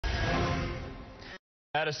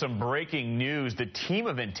That is some breaking news. The team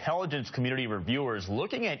of intelligence community reviewers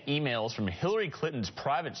looking at emails from Hillary Clinton's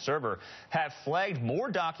private server have flagged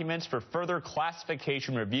more documents for further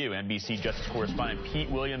classification review. NBC Justice correspondent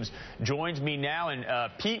Pete Williams joins me now.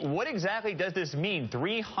 And Pete, what exactly does this mean?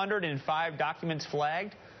 305 documents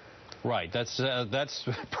flagged? Right. That's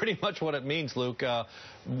pretty much what it means, Luke.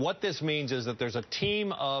 What this means is that there's a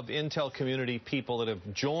team of Intel community people that have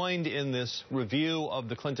joined in this review of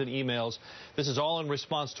the Clinton emails. This is all in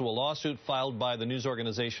response to a lawsuit filed by the news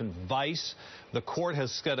organization Vice. The court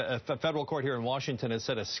has set a federal court here in Washington has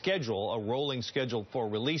set a schedule, a rolling schedule for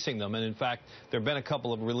releasing them. And in fact, there have been a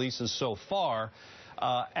couple of releases so far.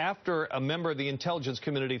 After a member of the intelligence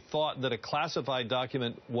community thought that a classified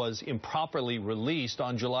document was improperly released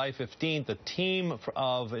on July 15th, a team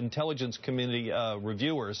of intelligence community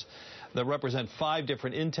reviewers that represent 5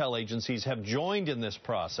 different intel agencies have joined in this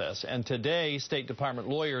process. And today, State Department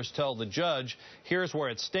lawyers tell the judge, here's where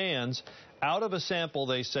it stands. Out of a sample,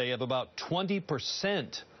 they say, of about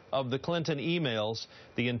 20% of the Clinton emails,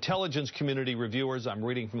 the intelligence community reviewers, I'm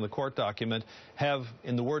reading from the court document, have,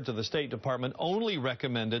 in the words of the State Department, only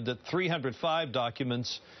recommended that 305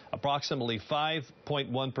 documents, approximately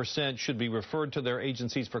 5.1%, should be referred to their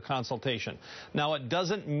agencies for consultation. Now, it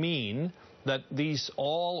doesn't mean that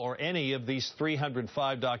all or any of these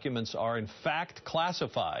 305 documents are in fact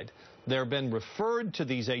classified. They've been referred to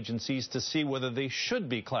these agencies to see whether they should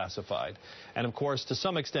be classified. And of course, to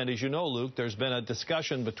some extent, as you know, Luke, there's been a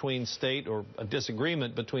discussion between state, or a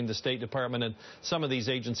disagreement between the State Department and some of these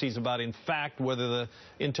agencies about, in fact, whether the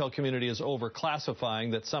intel community is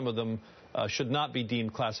overclassifying, that some of them should not be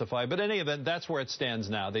deemed classified. But in any event, that's where it stands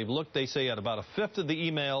now. They've looked, they say, at about a fifth of the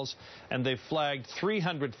emails, and they've flagged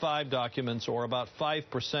 305 documents, or about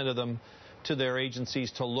 5% of them, to their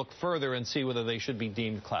agencies to look further and see whether they should be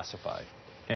deemed classified.